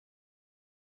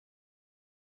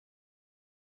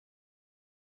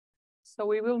So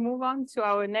we will move on to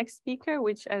our next speaker,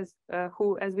 which as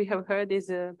we have heard, is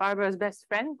Barbara's best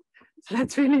friend. So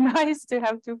that's really nice to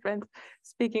have two friends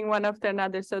speaking one after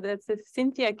another. So that's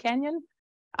Cynthia Kenyon.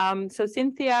 So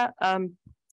Cynthia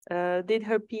did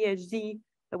her PhD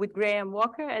with Graham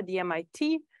Walker at the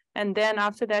MIT. And then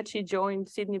after that, she joined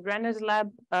Sidney Brenner's lab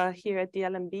here at the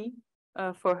LMB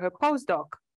for her postdoc.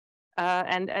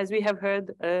 And as we have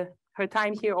heard, her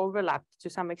time here overlapped to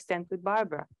some extent with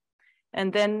Barbara.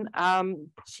 And then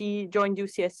she joined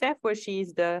UCSF, where she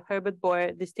is the Herbert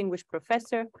Boyer Distinguished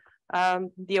Professor.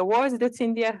 The awards that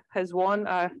Cynthia has won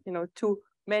are, too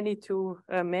many to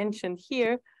mention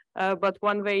here. But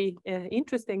one very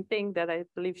interesting thing that I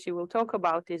believe she will talk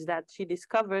about is that she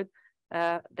discovered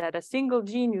that a single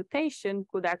gene mutation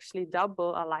could actually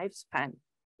double a lifespan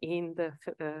in the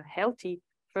healthy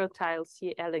fertile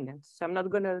C. elegans. So I'm not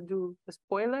going to do a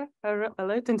spoiler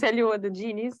alert and tell you what the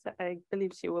gene is. I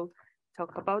believe she will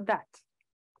talk about that.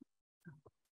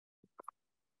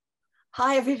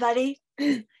 Hi, everybody.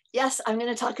 Yes, I'm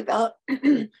going to talk about,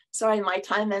 my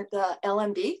time at the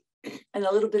LMB and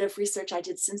a little bit of research I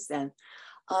did since then.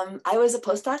 I was a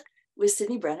postdoc with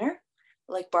Sidney Brenner,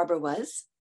 like Barbara was.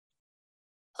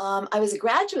 I was a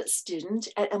graduate student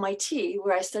at MIT,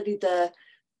 where I studied the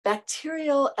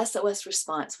bacterial SOS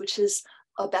response, which is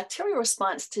a bacterial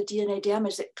response to DNA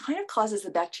damage that kind of causes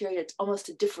the bacteria almost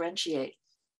to differentiate.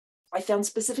 I found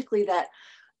specifically that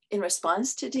in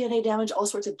response to DNA damage, all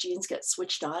sorts of genes get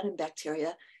switched on in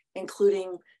bacteria,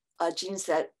 including genes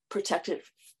that protect it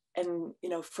and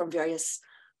from various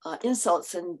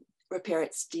insults and repair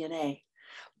its DNA.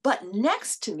 But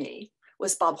next to me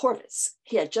was Bob Horvitz.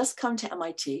 He had just come to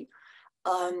MIT.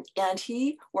 And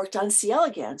he worked on C.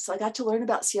 elegans. So I got to learn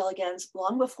about C. elegans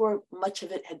long before much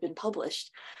of it had been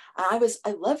published. I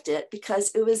loved it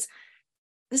because it was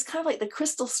this kind of like the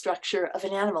crystal structure of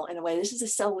an animal in a way. This is a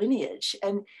cell lineage.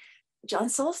 And John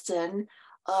Sulston,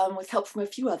 with help from a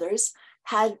few others,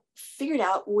 had figured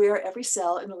out where every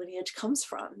cell in the lineage comes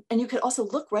from. And you could also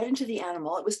look right into the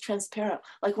animal. It was transparent,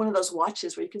 like one of those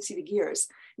watches where you can see the gears.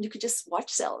 And you could just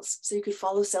watch cells. So you could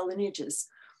follow cell lineages.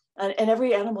 And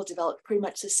every animal developed pretty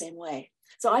much the same way.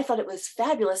 So I thought it was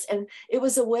fabulous. And it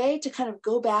was a way to kind of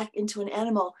go back into an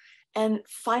animal and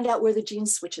find out where the gene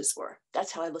switches were.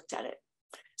 That's how I looked at it.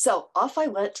 So off I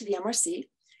went to the MRC.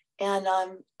 And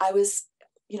I was,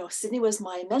 Sidney was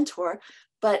my mentor.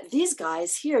 But these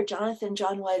guys here, Jonathan,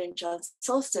 John White, and John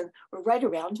Sulston, were right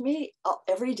around me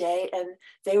every day. And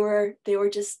they were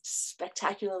just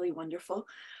spectacularly wonderful.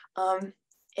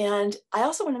 And I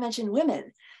also want to mention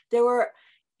women. There were,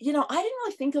 I didn't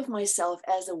really think of myself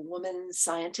as a woman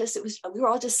scientist. We were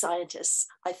all just scientists,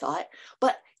 I thought.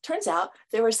 But turns out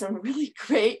there were some really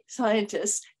great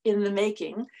scientists in the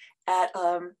making at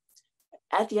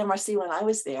the MRC when I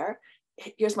was there.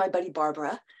 Here's my buddy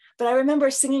Barbara. But I remember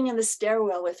singing in the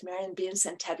stairwell with Marion Beans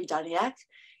and Tabby Doniak.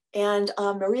 And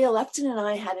Maria Lepton and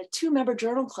I had a 2-member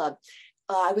journal club.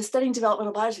 I was studying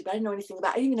developmental biology, but I didn't know anything about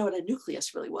it. I didn't even know what a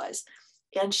nucleus really was.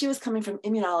 And she was coming from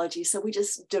immunology. So we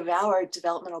just devoured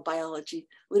developmental biology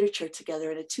literature together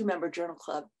in a 2-member journal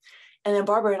club. And then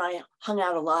Barbara and I hung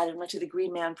out a lot and went to the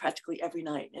Green Man practically every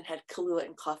night and had Kahlua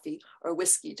and coffee or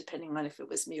whiskey, depending on if it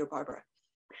was me or Barbara.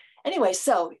 Anyway,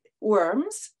 so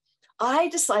worms. I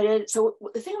decided, so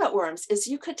the thing about worms is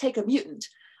you could take a mutant,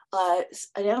 an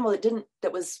animal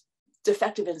that was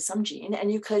defective in some gene,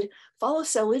 and you could follow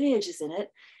cell lineages in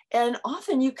it. And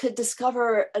often you could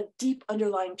discover a deep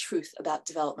underlying truth about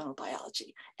developmental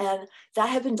biology. And that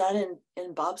had been done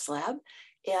in Bob's lab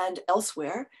and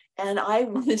elsewhere. And I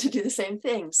wanted to do the same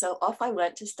thing. So off I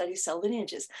went to study cell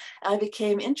lineages. And I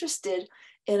became interested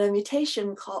in a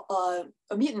mutation called,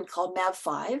 a mutant called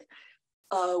MAV5,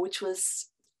 which was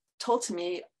told to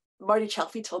me, Marty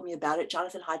Chalfie told me about it.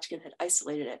 Jonathan Hodgkin had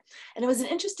isolated it. And it was an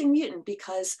interesting mutant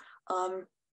because,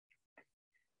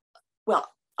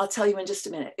 I'll tell you in just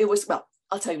a minute.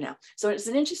 I'll tell you now. So it's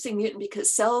an interesting mutant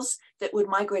because cells that would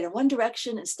migrate in one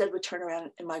direction instead would turn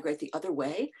around and migrate the other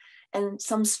way. And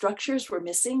some structures were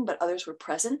missing, but others were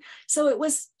present. So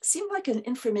it seemed like an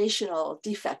informational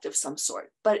defect of some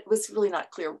sort, but it was really not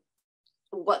clear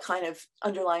what kind of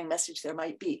underlying message there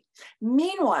might be.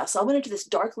 Meanwhile, so I went into this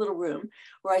dark little room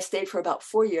where I stayed for about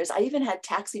 4 years. I even had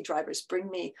taxi drivers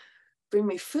bring me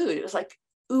food. It was like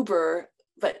Uber,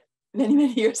 but many,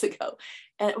 many years ago.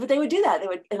 But they would do that.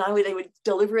 They would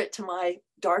deliver it to my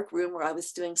dark room where I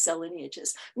was doing cell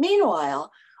lineages.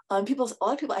 Meanwhile, a lot of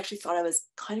people actually thought I was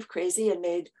kind of crazy and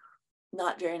made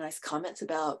not very nice comments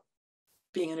about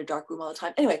being in a dark room all the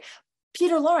time. Anyway,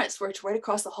 Peter Lawrence worked right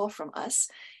across the hall from us,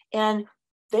 and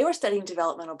they were studying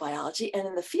developmental biology. And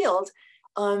in the field,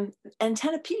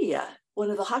 Antennapedia, one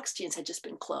of the Hox genes, had just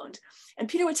been cloned. And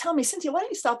Peter would tell me, Cynthia, why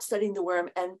don't you stop studying the worm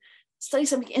and study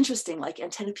something interesting like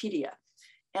Antennapedia?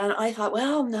 And I thought,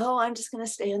 well, no, I'm just going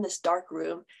to stay in this dark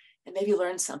room and maybe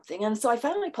learn something. And so I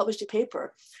finally published a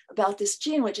paper about this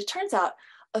gene, which it turns out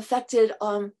affected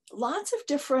lots of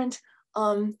different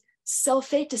cell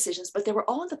fate decisions, but they were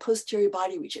all in the posterior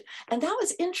body region. And that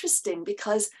was interesting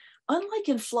because unlike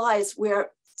in flies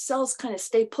where cells kind of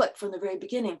stay put from the very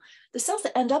beginning, the cells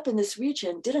that end up in this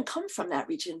region didn't come from that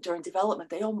region during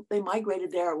development. They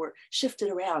migrated there or were shifted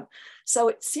around. So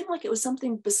it seemed like it was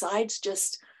something besides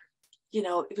just, you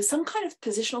know, it was some kind of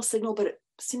positional signal, but it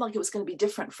seemed like it was going to be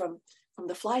different from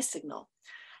the fly signal.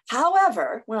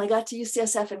 However, when I got to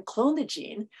UCSF and cloned the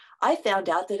gene, I found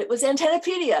out that it was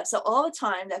Antennapedia. So all the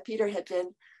time that Peter had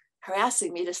been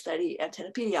harassing me to study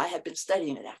Antennapedia, I had been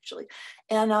studying it actually.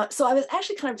 And so I was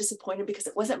actually kind of disappointed because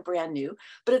it wasn't brand new,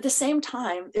 but at the same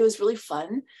time, it was really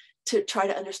fun to try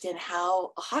to understand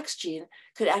how a Hox gene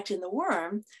could act in the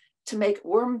worm to make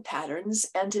worm patterns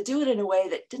and to do it in a way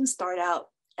that didn't start out,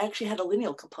 actually had a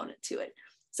lineal component to it.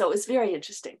 So it was very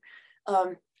interesting.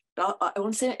 I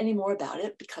won't say any more about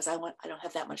it because I don't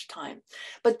have that much time.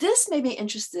 But this made me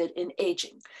interested in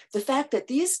aging. The fact that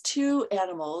these two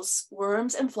animals,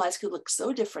 worms and flies, could look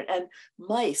so different, and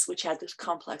mice, which had this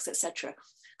complex, etc.,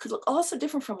 could look all so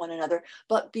different from one another,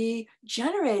 but be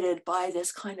generated by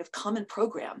this kind of common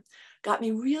program, got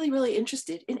me really, really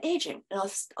interested in aging. And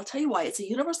I'll tell you why. It's a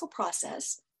universal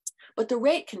process, but the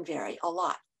rate can vary a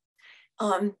lot.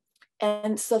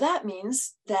 And so that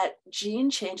means that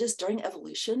gene changes during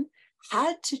evolution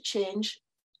had to have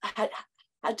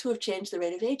changed the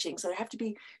rate of aging. So there have to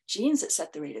be genes that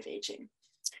set the rate of aging.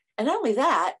 And not only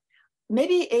that,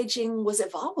 maybe aging was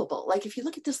evolvable. Like if you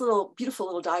look at this beautiful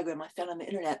little diagram I found on the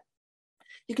internet,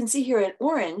 you can see here in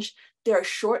orange, there are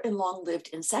short and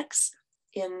long-lived insects.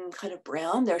 In kind of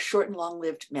brown, there are short and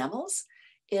long-lived mammals.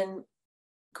 In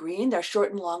green, there are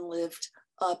short and long-lived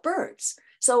birds.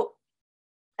 So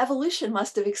evolution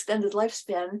must have extended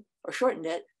lifespan or shortened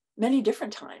it many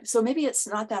different times. So maybe it's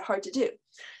not that hard to do.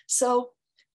 So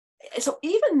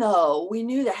even though we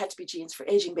knew there had to be genes for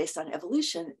aging based on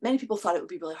evolution, many people thought it would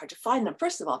be really hard to find them.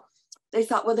 First of all, they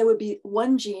thought, well, there would be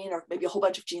one gene or maybe a whole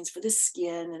bunch of genes for the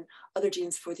skin and other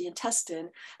genes for the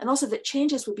intestine. And also that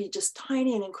changes would be just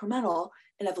tiny and incremental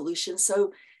in evolution.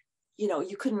 So, you know,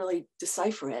 you couldn't really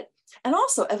decipher it. And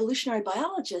also evolutionary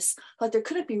biologists thought there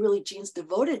couldn't be really genes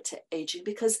devoted to aging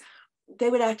because they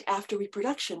would act after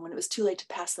reproduction when it was too late to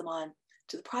pass them on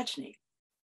to the progeny.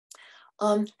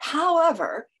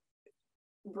 However,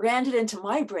 branded into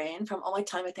my brain from all my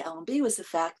time at the LMB was the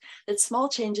fact that small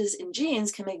changes in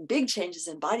genes can make big changes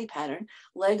in body pattern,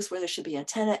 legs where there should be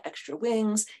antenna, extra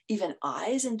wings, even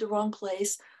eyes in the wrong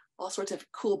place, all sorts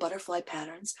of cool butterfly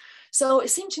patterns. So it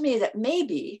seemed to me that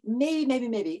maybe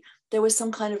there was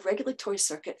some kind of regulatory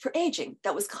circuit for aging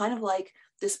that was kind of like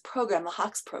this program, the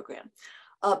Hox program,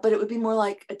 but it would be more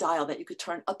like a dial that you could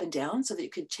turn up and down so that you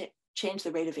could change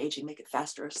the rate of aging, make it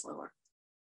faster or slower.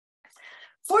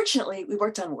 Fortunately, we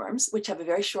worked on worms, which have a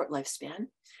very short lifespan.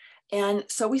 And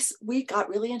so we got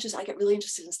really interested. I got really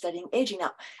interested in studying aging.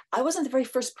 Now, I wasn't the very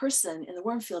first person in the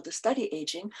worm field to study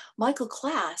aging. Michael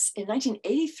Klass in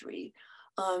 1983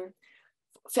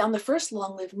 found the first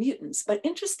long-lived mutants, but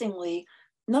interestingly,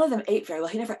 none of them ate very well.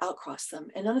 He never outcrossed them,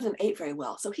 and none of them ate very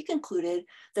well. So he concluded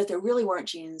that there really weren't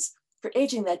genes for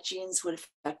aging, that genes would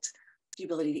affect the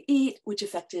ability to eat, which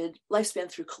affected lifespan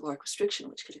through caloric restriction,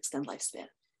 which could extend lifespan.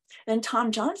 And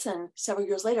Tom Johnson, several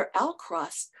years later,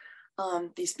 outcrossed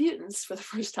these mutants for the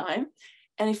first time.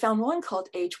 And he found one called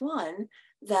H1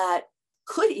 that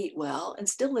could eat well and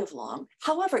still live long.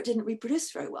 However, it didn't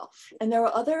reproduce very well. And there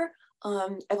were other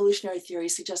evolutionary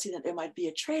theories suggesting that there might be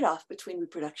a trade-off between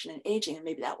reproduction and aging, and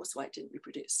maybe that was why it didn't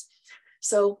reproduce.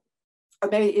 So, or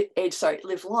maybe it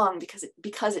lived long because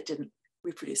it didn't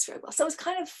reproduce very well. So it was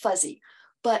kind of fuzzy.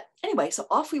 But anyway, so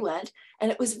off we went,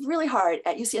 and it was really hard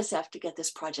at UCSF to get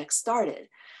this project started.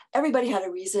 Everybody had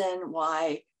a reason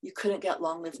why you couldn't get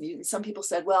long-lived mutants. Some people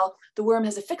said, well, the worm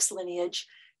has a fixed lineage,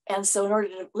 and so in order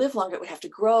to live longer, it would have to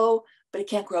grow, but it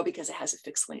can't grow because it has a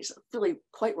fixed lineage. So really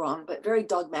quite wrong, but very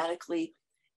dogmatically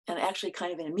and actually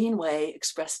kind of in a mean way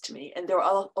expressed to me. And there were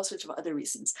all sorts of other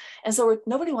reasons. And so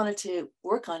nobody wanted to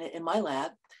work on it in my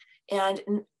lab. And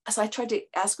so I tried to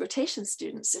ask rotation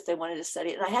students if they wanted to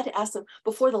study it. And I had to ask them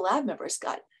before the lab members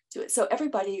got to it. So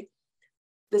everybody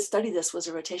that studied this was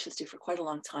a rotation student for quite a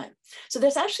long time. So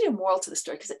there's actually a moral to the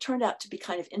story because it turned out to be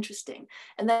kind of interesting.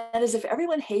 And that is if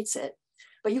everyone hates it,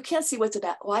 but you can't see why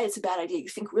it's a bad idea. You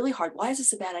think really hard, why is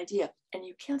this a bad idea? And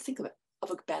you can't think of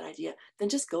a bad idea, then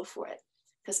just go for it.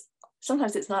 Because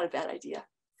sometimes it's not a bad idea.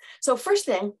 So first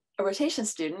thing, a rotation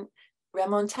student,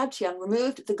 Ramon Tabtian,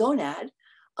 removed the gonad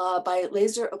by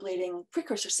laser ablating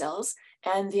precursor cells,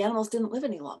 and the animals didn't live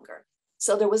any longer.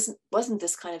 So there wasn't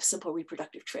this kind of simple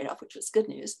reproductive trade-off, which was good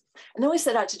news. And then we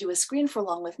set out to do a screen for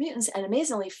long-lived mutants, and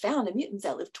amazingly found a mutant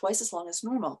that lived twice as long as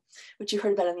normal, which you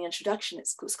heard about in the introduction. It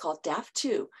was called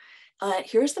DAF2.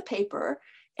 Here's the paper,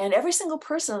 and every single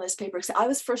person on this paper, except I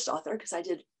was first author because I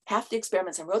did half the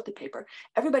experiments and wrote the paper.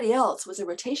 Everybody else was a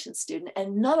rotation student,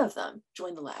 and none of them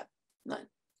joined the lab, none.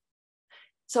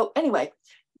 So anyway,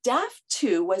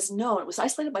 DAF2 was known, it was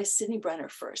isolated by Sidney Brenner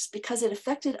first because it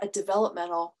affected a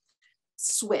developmental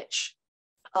switch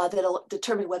that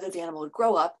determined whether the animal would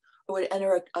grow up or would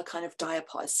enter a kind of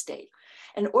diapause state.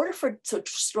 In order for, so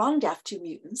strong DAF2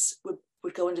 mutants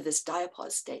would go into this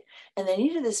diapause state, and they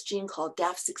needed this gene called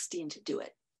DAF16 to do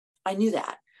it. I knew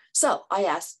that. So I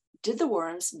asked, did the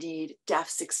worms need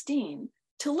DAF16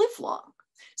 to live long?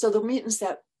 So the mutants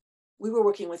that we were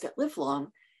working with that live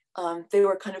long, they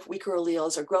were kind of weaker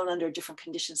alleles or grown under different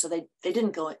conditions. So they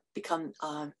didn't go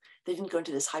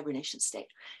into this hibernation state.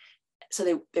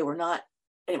 So they were not,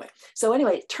 anyway. So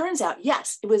anyway, it turns out,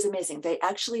 yes, it was amazing. They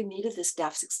actually needed this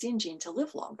DAF16 gene to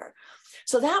live longer.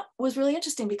 So that was really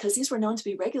interesting because these were known to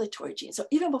be regulatory genes. So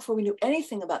even before we knew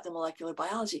anything about the molecular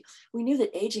biology, we knew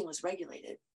that aging was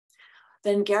regulated.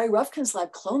 Then Gary Ruvkin's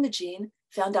lab cloned the gene,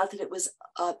 found out that it was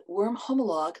a worm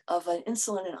homologue of an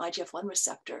insulin and IGF-1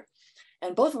 receptor.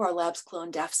 And both of our labs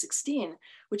cloned DAF16,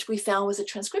 which we found was a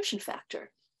transcription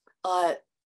factor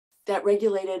that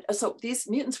regulated, so these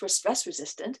mutants were stress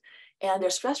resistant, and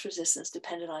their stress resistance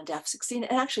depended on DAF16.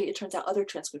 And actually, it turns out other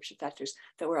transcription factors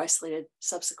that were isolated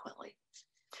subsequently.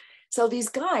 So these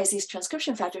guys, these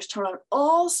transcription factors, turn on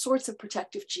all sorts of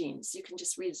protective genes. You can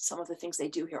just read some of the things they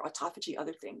do here, autophagy,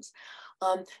 other things,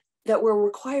 that were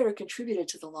required or contributed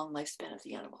to the long lifespan of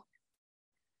the animal.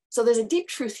 So there's a deep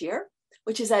truth here,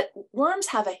 which is that worms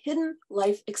have a hidden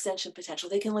life extension potential.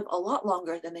 They can live a lot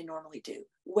longer than they normally do,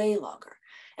 way longer.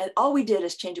 And all we did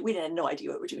is change it. We had no idea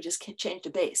what we did. We just changed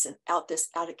the base, and out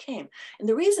it came. And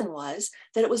the reason was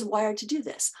that it was wired to do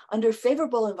this. Under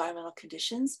favorable environmental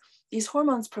conditions, these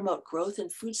hormones promote growth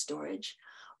and food storage,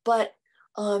 but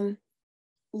low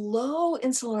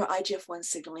insulin or IGF-1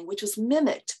 signaling, which was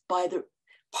mimicked by the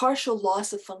partial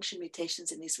loss of function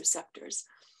mutations in these receptors.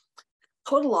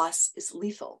 Total loss is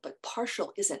lethal, but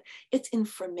partial isn't. It's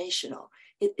informational.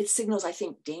 It signals, I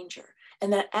think, danger.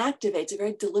 And that activates a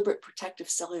very deliberate protective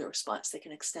cellular response that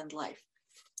can extend life.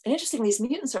 And interestingly, these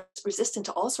mutants are resistant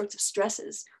to all sorts of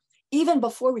stresses, even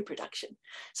before reproduction.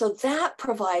 So that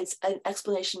provides an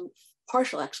explanation,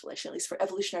 partial explanation, at least for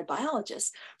evolutionary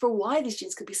biologists, for why these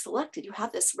genes could be selected. You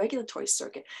have this regulatory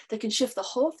circuit that can shift the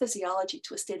whole physiology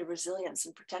to a state of resilience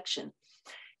and protection.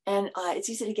 And it's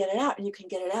easy to get it out, and you can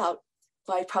get it out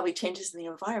by probably changes in the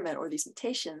environment or these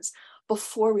mutations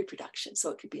before reproduction, so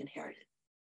it could be inherited.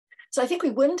 So I think we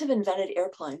wouldn't have invented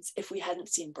airplanes if we hadn't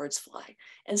seen birds fly.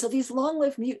 And so these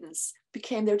long-lived mutants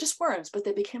they're just worms, but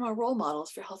they became our role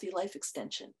models for healthy life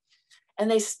extension. And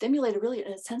they stimulated really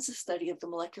an intensive study of the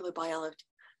molecular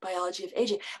biology of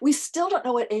aging. We still don't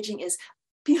know what aging is.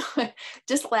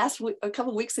 Just a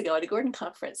couple of weeks ago at a Gordon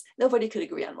conference, nobody could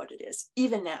agree on what it is,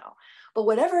 even now. But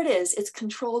whatever it is, it's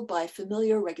controlled by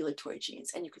familiar regulatory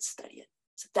genes, and you could study it.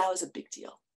 So that was a big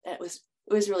deal. And it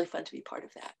was really fun to be part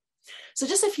of that. So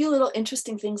just a few little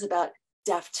interesting things about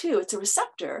DAF2. It's a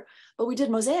receptor, but we did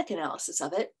mosaic analysis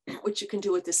of it, which you can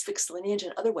do with this fixed lineage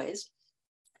and other ways.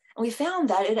 And we found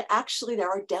that there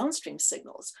are downstream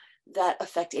signals that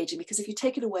affect aging, because if you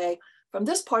take it away from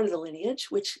this part of the lineage,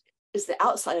 which is the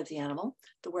outside of the animal,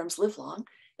 the worms live long,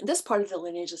 and this part of the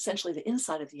lineage, essentially the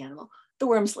inside of the animal, the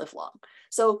worms live long.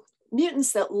 So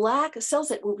mutants that lack cells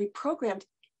that were reprogrammed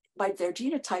by their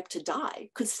genotype to die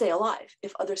could stay alive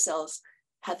if other cells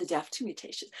had the DAF2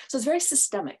 mutation. So it's very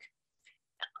systemic.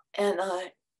 And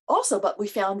but we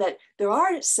found that there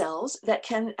are cells that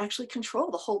can actually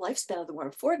control the whole lifespan of the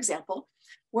worm. For example,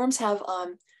 worms have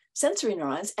sensory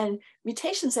neurons, and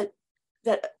mutations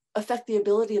that affect the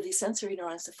ability of these sensory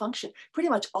neurons to function pretty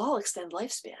much all extend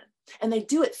lifespan. And they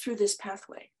do it through this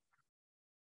pathway.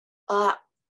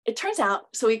 It turns out,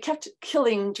 so we kept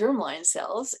killing germline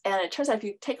cells, and it turns out if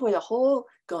you take away the whole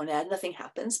gonad, nothing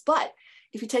happens. But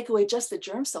if you take away just the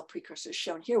germ cell precursors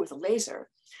shown here with a laser,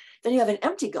 then you have an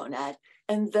empty gonad,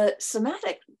 and the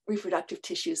somatic reproductive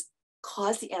tissues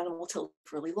cause the animal to live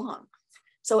really long.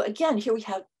 So again, here we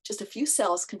have just a few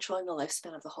cells controlling the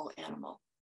lifespan of the whole animal.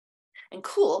 And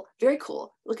cool, very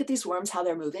cool. Look at these worms, how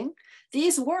they're moving.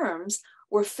 These worms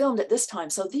were filmed at this time.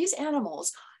 So these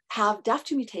animals have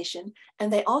DAF2 mutation,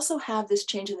 and they also have this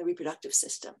change in the reproductive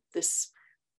system, this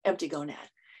empty gonad.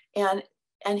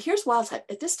 And here's wild type.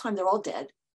 At this time, they're all dead.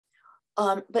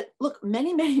 But look,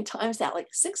 many, many times that, like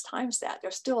 6 times that,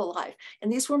 they're still alive.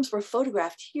 And these worms were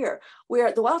photographed here,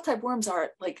 where the wild type worms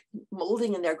are like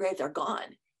molding in their grave, they're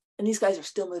gone. And these guys are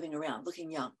still moving around,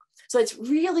 looking young. So it's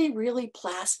really, really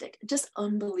plastic, just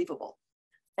unbelievable.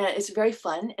 And it's very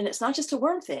fun. And it's not just a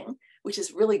worm thing, which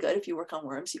is really good if you work on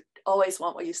worms. You always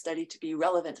want what you study to be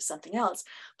relevant to something else.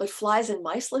 But flies and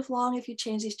mice live long if you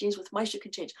change these genes. With mice, you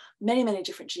can change many, many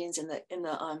different genes in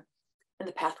the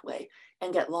pathway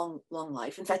and get long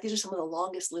life. In fact, these are some of the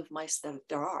longest lived mice that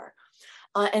there are.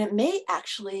 And it may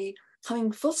actually,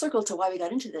 coming full circle to why we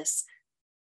got into this,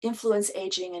 influence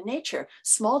aging in nature.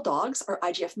 Small dogs are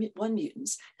IGF-1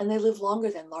 mutants, and they live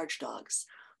longer than large dogs.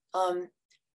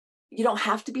 You don't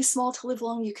have to be small to live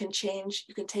long. You can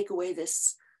take away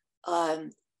this DAF2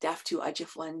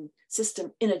 IGF-1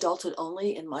 system in adulthood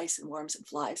only in mice and worms and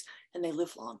flies, and they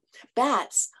live long.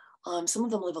 Bats, some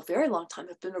of them live a very long time,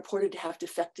 have been reported to have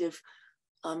defective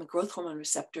growth hormone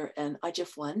receptor and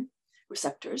IGF-1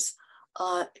 receptors.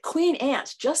 Queen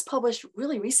ants, just published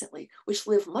really recently, which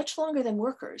live much longer than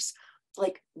workers,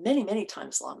 like many, many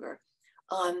times longer.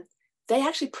 They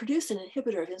actually produce an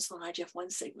inhibitor of insulin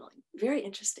IGF-1 signaling. Very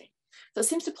interesting. So it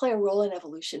seems to play a role in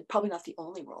evolution, probably not the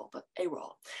only role, but a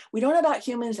role. We don't know about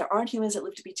humans. There aren't humans that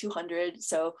live to be 200,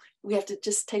 so we have to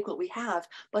just take what we have.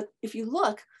 But if you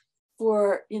look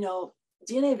for,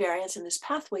 DNA variants in this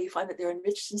pathway, you find that they're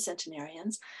enriched in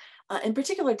centenarians. In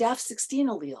particular, DAF16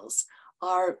 alleles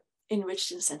are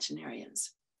enriched in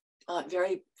centenarians,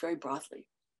 very, very broadly.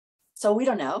 So we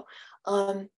don't know,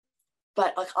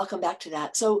 but I'll come back to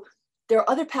that. So there are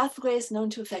other pathways known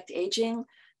to affect aging.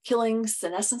 Killing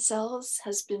senescent cells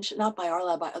has been, not by our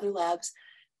lab, by other labs,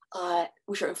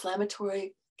 which are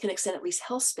inflammatory, can extend at least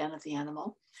health span of the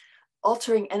animal.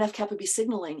 Altering NF-kappa B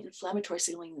signaling, inflammatory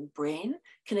signaling in the brain,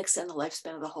 can extend the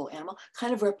lifespan of the whole animal,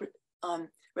 kind of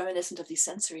reminiscent of these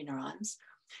sensory neurons.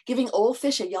 Giving old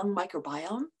fish a young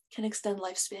microbiome can extend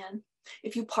lifespan.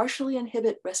 If you partially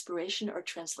inhibit respiration or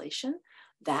translation,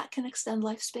 that can extend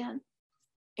lifespan.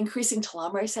 Increasing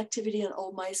telomerase activity in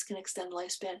old mice can extend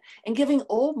lifespan. And giving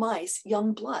old mice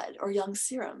young blood or young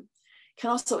serum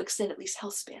can also extend at least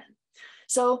health span.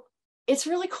 So it's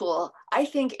really cool. I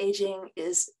think aging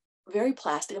is very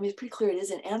plastic. I mean, it's pretty clear it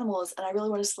is in animals, and I really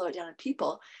want to slow it down in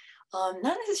people.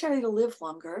 Not necessarily to live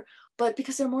longer, but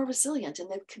because they're more resilient and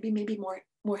they could be maybe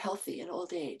more healthy in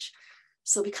old age.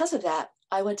 So because of that,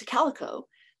 I went to Calico,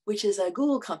 which is a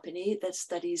Google company that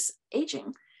studies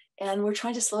aging, and we're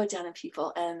trying to slow it down in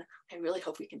people, and I really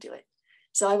hope we can do it.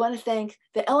 So I want to thank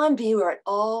the LMB, where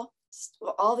all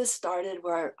this started,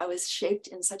 where I was shaped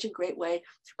in such a great way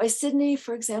by Sydney,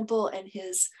 for example, and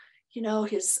his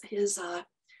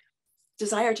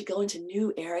desire to go into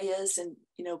new areas and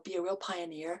be a real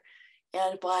pioneer,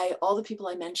 and by all the people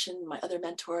I mentioned, my other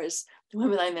mentors, the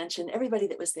women I mentioned, everybody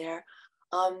that was there,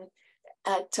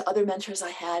 to other mentors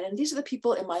I had. And these are the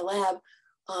people in my lab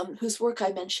whose work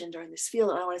I mentioned are in this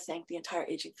field, and I want to thank the entire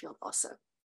aging field also.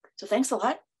 So thanks a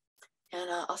lot, and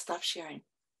I'll stop sharing.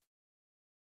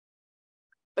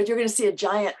 But you're going to see a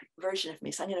giant version of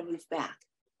me, so I'm going to move back.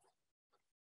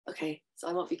 Okay, so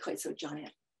I won't be quite so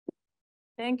giant.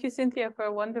 Thank you, Cynthia, for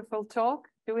a wonderful talk.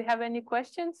 Do we have any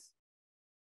questions?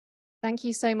 Thank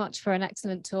you so much for an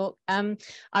excellent talk. I'm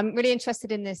really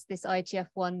interested in this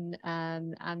IGF-1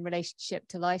 and relationship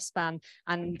to lifespan,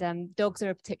 and dogs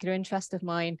are a particular interest of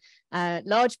mine.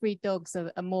 Large breed dogs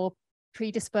are more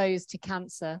predisposed to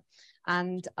cancer,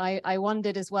 and I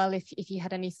wondered as well if you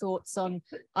had any thoughts on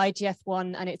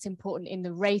IGF-1 and its important in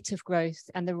the rate of growth,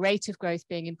 and the rate of growth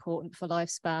being important for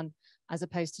lifespan as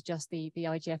opposed to just the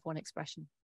IGF-1 expression.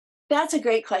 That's a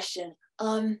great question.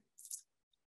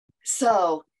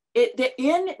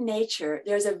 In nature,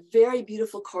 there's a very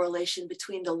beautiful correlation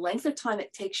between the length of time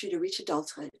it takes you to reach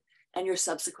adulthood and your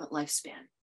subsequent lifespan.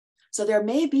 So there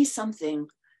may be something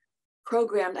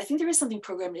programmed, I think there is something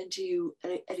programmed into you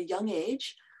at a young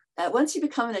age. Once you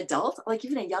become an adult, like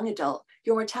even a young adult,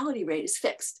 your mortality rate is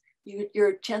fixed.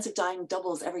 Your chance of dying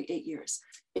doubles every 8 years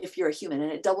if you're a human,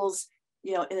 and it doubles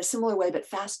in a similar way, but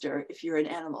faster if you're an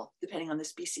animal, depending on the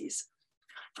species.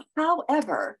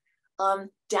 However,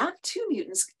 DAF2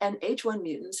 mutants and H1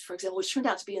 mutants, for example, which turned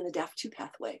out to be in the DAF2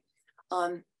 pathway,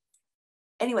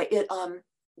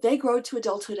 they grow to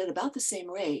adulthood at about the same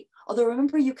rate. Although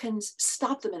remember, you can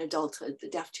stop them in adulthood, the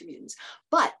DAF2 mutants.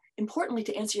 But importantly,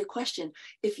 to answer your question,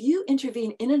 if you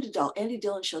intervene in an adult, Andy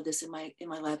Dillon showed this in my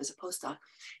lab as a postdoc,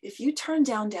 if you turn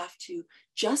down DAF2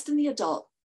 just in the adult,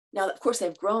 now of course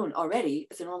they've grown already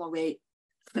at the normal rate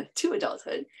to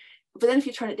adulthood, but then if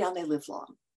you turn it down, they live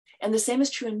long. And the same is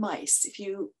true in mice. If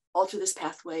you alter this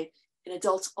pathway in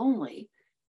adults only,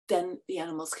 then the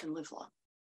animals can live long.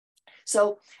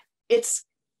 So it's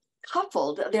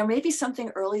coupled. There may be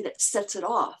something early that sets it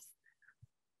off,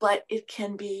 but it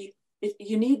can be,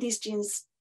 you need these genes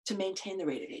to maintain the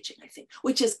rate of aging, I think,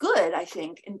 which is good, I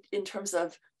think, in terms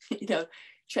of, you know,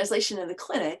 translation in the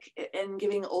clinic and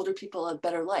giving older people a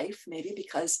better life, maybe,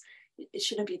 because it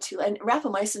shouldn't be too, and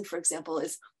rapamycin, for example,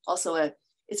 is also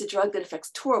it's a drug that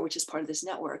affects TOR, which is part of this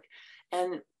network.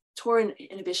 And TOR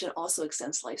inhibition also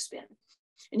extends lifespan.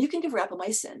 And you can give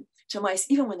rapamycin to mice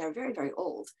even when they're very, very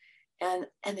old, and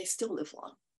they still live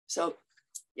long. So,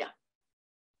 yeah.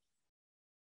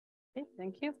 Okay,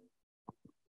 thank you.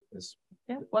 Yes.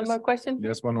 Yeah, one more question.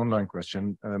 Yes, one online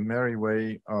question. Mary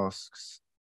Way asks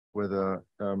whether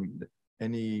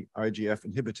any IGF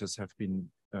inhibitors have been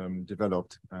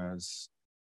developed as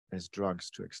drugs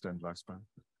to extend lifespan.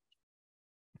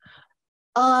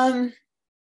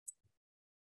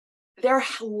 There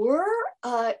were,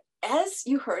 as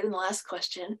you heard in the last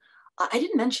question, I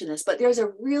didn't mention this, but there's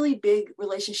a really big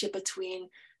relationship between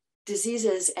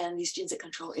diseases and these genes that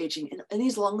control aging. And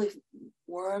these long-lived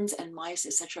worms and mice,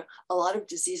 etc., a lot of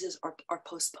diseases are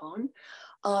postponed.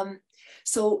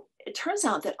 So it turns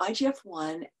out that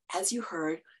IGF-1, as you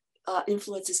heard,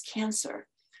 influences cancer.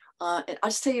 And I'll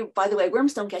just tell you, by the way,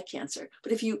 worms don't get cancer,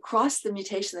 but if you cross the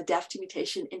mutation, the DAF2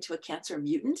 mutation, into a cancer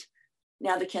mutant,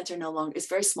 now the cancer no longer is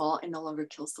very small and no longer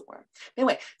kills the worm.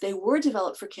 Anyway, they were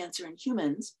developed for cancer in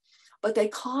humans, but they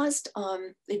caused,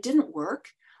 they didn't work.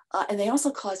 And they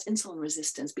also caused insulin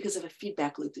resistance because of a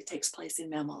feedback loop that takes place in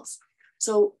mammals.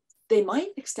 So they might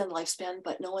extend lifespan,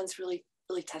 but no one's really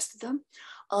tested them.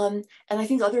 And I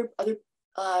think other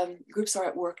groups are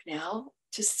at work now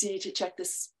to check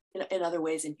this in other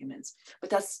ways in humans,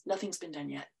 but nothing's been done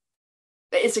yet.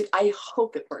 I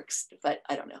hope it works, but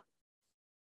I don't know.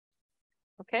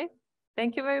 Okay,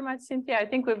 thank you very much, Cynthia. I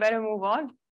think we better move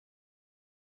on.